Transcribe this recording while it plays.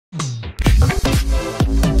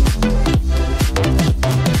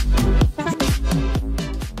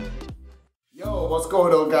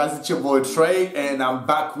guys, it's your boy Trey and I'm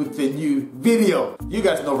back with a new video. You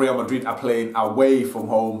guys know Real Madrid are playing away from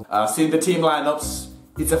home. Seeing the team lineups,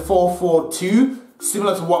 it's a 4-4-2.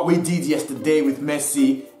 Similar to what we did yesterday with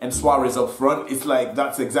Messi and Suarez up front. It's like,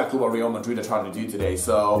 that's exactly what Real Madrid are trying to do today.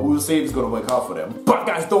 So we'll see if it's going to work out for them. But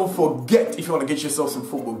guys, don't forget, if you want to get yourself some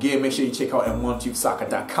football gear, make sure you check out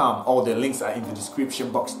m1tubesoccer.com. All the links are in the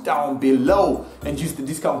description box down below. And use the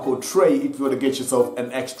discount code TREY if you want to get yourself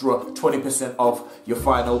an extra 20% off your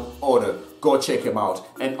final order. Go check him out.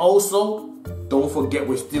 And also, don't forget,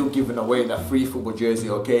 we're still giving away that free football jersey,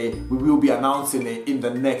 okay? We will be announcing it in the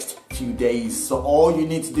next few days. So all you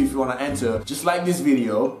need to do if you want to enter, just like this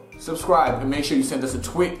video, subscribe, and make sure you send us a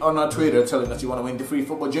tweet on our Twitter telling us you want to win the free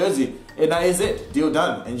football jersey. And that is it. Deal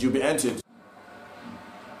done. And you'll be entered.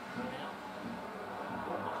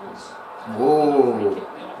 Whoa.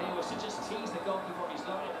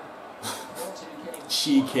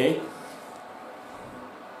 Cheeky. It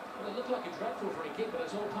looked like a dreadful free kick, but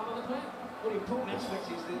it's all part of the plan. What the important aspect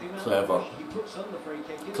is the amount Clever. of he puts on the free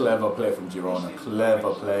kick. Clever play from Girona.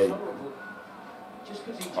 Clever play.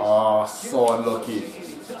 Oh, so unlucky.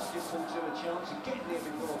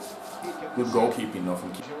 Good goalkeeping though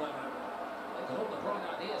from Girona.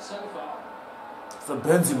 So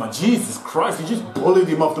Benzema, Jesus Christ, he just bullied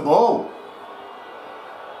him off the ball.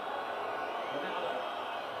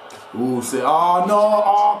 Ooh, say, oh no,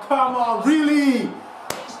 oh come on, really?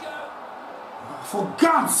 For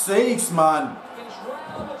God's sakes, man.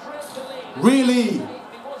 Really?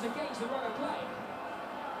 Cuts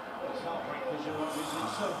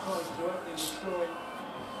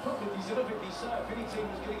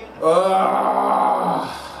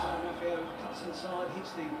inside,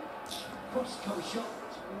 hits the cross-cover shot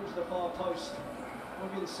towards the far post.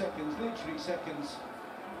 Within seconds, literally seconds.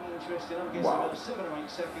 Interesting, I'm guessing about 7 or 8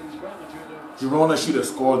 seconds. Real Madrid. Girona should have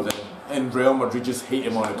scored then, and Real Madrid just hit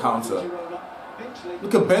him on the counter.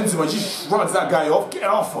 Look at Benzema, just shrugs that guy off. Get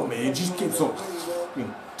off of me, just gets up.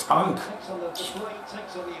 Tank.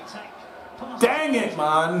 Dang it,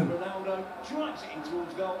 man.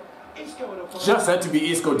 Just had to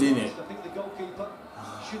be Isco, didn't it? I think the goalkeeper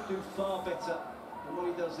should do far better than what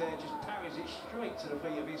he does there. Just parries it straight to the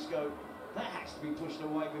feet of Isco. That has to be pushed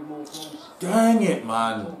away with more force. Dang it,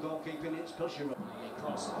 man. Goalkeeping, it's Kushner.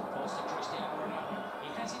 Cross to Cristiano Ronaldo. He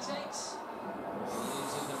hesitates. He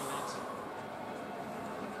loses the momentum.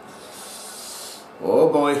 Oh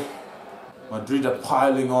boy. Madrid are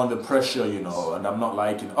piling on the pressure, you know, and I'm not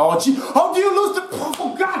liking it. Oh, gee, how do you lose the... Oh,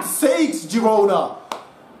 for God's sakes, Girona!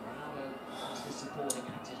 Ronaldo is the supporting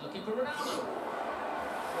act. He's looking for Ronaldo.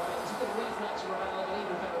 Well, it's a good reflex for Ronaldo,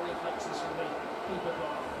 even better reflexes from the keeper.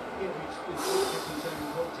 It's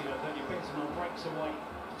concerning quality, don't you? Benzema breaks away.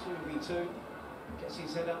 2v2. Gets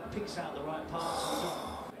his head up, picks out the right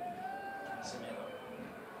pass. Casemiro.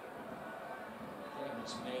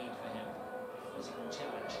 Elements made for him. Physical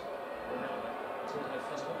challenge. Ronaldo.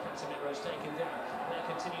 Physical. Casemiro's taken down. Now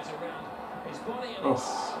continues around his body. And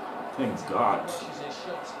thank God. Rushes his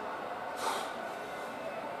shot.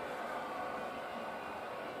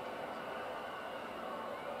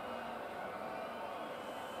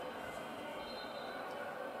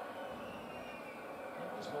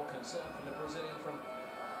 More concern from the Brazilian, from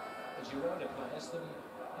the Girona players, than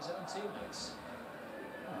his own teammates.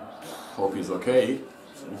 Hope he's okay.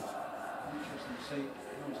 Interesting to see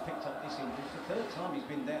how he's picked up this injury. It's the 3rd time he's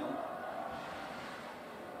been down.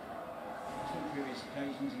 2 previous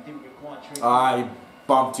occasions he didn't require treatment. I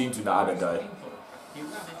bumped into the other guy. He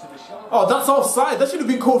ran into the shoulder. Oh, that's offside. That should have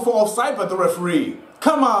been called for offside by the referee.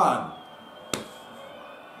 Come on.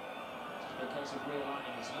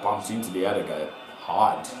 Bumped into the other guy.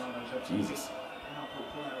 Hard. Jesus.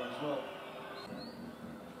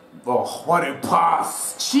 Oh, what a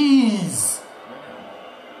pass. Jeez.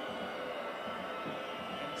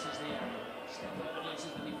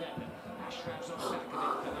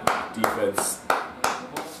 Defense.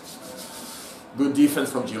 Good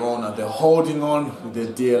defense from Girona. They're holding on with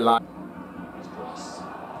their dear life.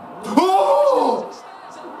 Oh!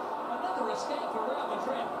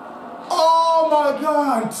 Oh my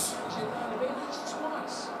God!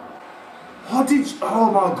 How did you,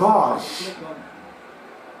 oh my gosh.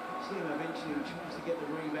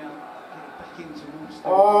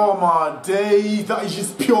 Oh my days, that is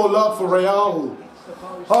just pure love for Real.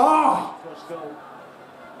 Ah!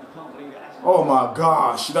 Oh my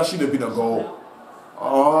gosh, that should have been a goal.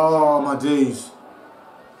 Oh my days.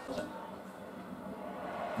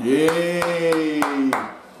 Yay!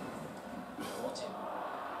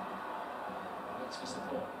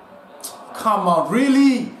 Come on,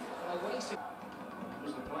 really?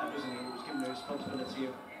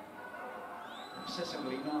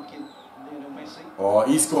 obsessively marking Lionel Messi. Oh,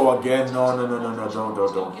 Isco again. No,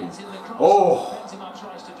 don't. Oh. Benzema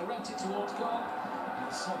tries to direct it towards goal.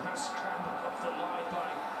 And somehow scrambled off the line by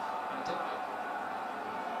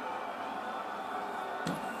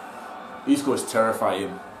Isco is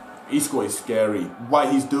terrifying. Isco is scary.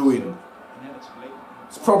 What he's doing.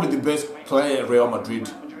 It's probably the best player at Real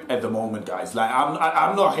Madrid at the moment, guys. Like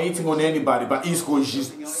I'm not hating on anybody, but Isco is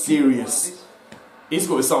just serious.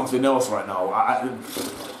 Isco is something else right now.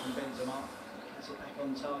 Benzema gets it back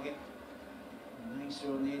on target. Nice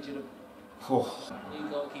on the edge of the new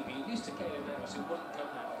goalkeeper. He used to Kevin Navas, who wouldn't come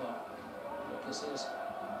that far. Because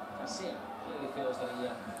Garcia clearly feels that he.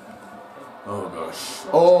 Oh gosh.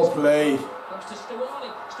 Oh, play. Comes to Stuani.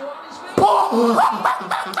 Stuani's feet. Oh!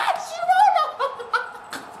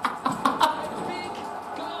 A big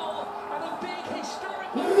goal and a big historic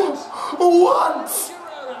moment. What?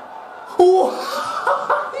 Girona.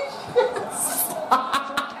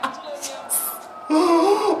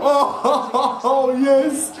 Oh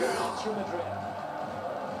yes.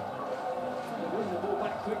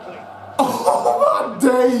 Oh my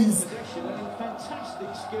days.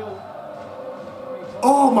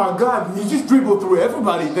 Oh my God, he just dribbled through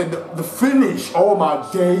everybody. Then the finish, oh my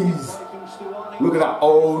days. Look at that,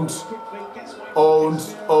 owned,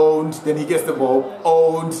 then he gets the ball,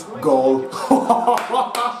 owned, goal.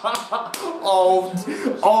 owned,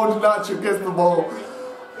 Nacho gets the ball.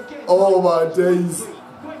 Oh my days.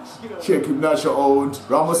 Check him, Nacho owned.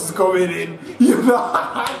 Ramos is coming in. You know,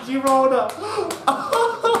 Girona.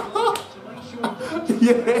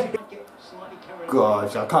 Yeah.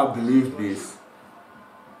 Gosh, I can't believe this.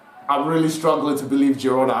 I'm really struggling to believe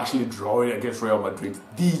Girona actually drawing against Real Madrid.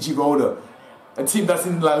 The Girona, a team that's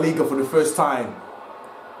in La Liga for the first time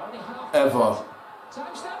ever.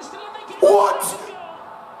 What?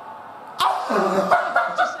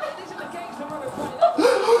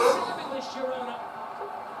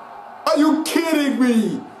 Are you kidding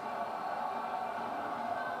me?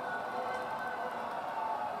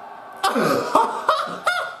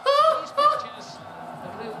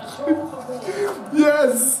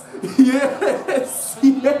 Yes.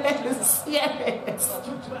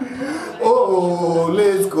 Oh,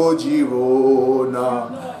 let's go Girona.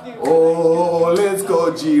 Oh, let's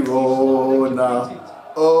go Girona.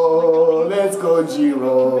 Oh, let's go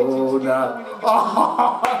Girona.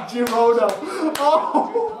 Oh, Girona.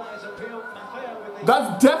 Oh.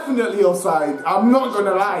 That's definitely offside. I'm not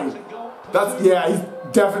gonna lie.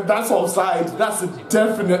 That's offside. That's a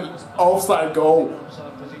definite offside goal.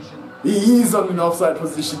 He is on an offside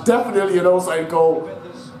position. Definitely an offside goal.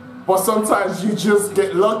 But sometimes you just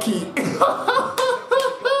get lucky.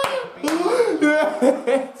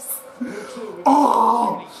 Yes.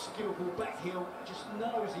 Oh.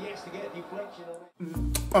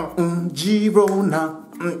 Girona.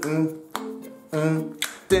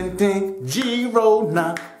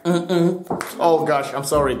 Girona. Oh gosh, I'm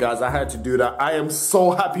sorry guys, I had to do that. I am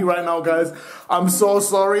so happy right now guys. I'm so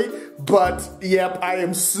sorry, but yep, I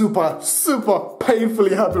am super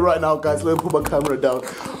painfully happy right now guys. Let me put my camera down.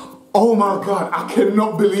 Oh my God, I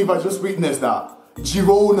cannot believe I just witnessed that.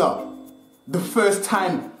 Girona, the first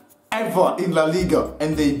time ever in La Liga,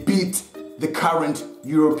 and they beat the current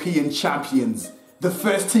European champions. The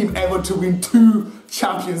first team ever to win 2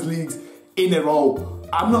 Champions Leagues in a row.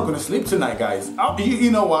 I'm not gonna sleep tonight, guys.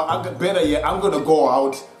 You know what? I'm gonna go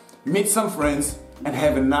out, meet some friends, and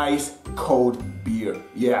have a nice cold beer.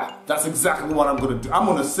 Yeah, that's exactly what I'm gonna do. I'm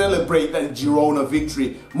gonna celebrate that Girona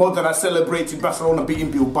victory more than I celebrated Barcelona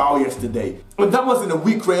beating Bilbao yesterday. But that wasn't a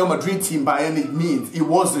weak Real Madrid team by any means. It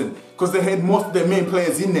wasn't, because they had most of their main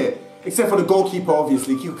players in there, except for the goalkeeper,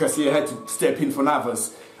 obviously. Kiko Garcia had to step in for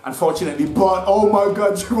Navas, unfortunately. But oh my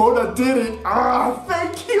God, Girona did it! Ah,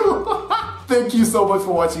 thank you! Thank you so much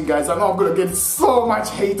for watching, guys. I know I'm gonna get so much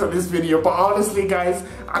hate on this video, but honestly, guys,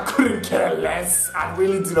 I couldn't care less. I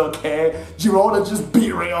really do not care. Girona just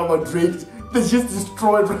beat Real Madrid. They just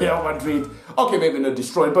destroyed Real Madrid. Okay, maybe not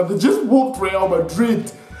destroyed, but they just whooped Real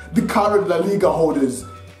Madrid, the current La Liga holders,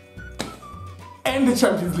 and the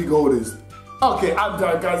Champions League holders. Okay, I'm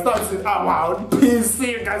done, guys. That's it. I'm out. Peace.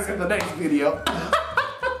 See you guys in the next video.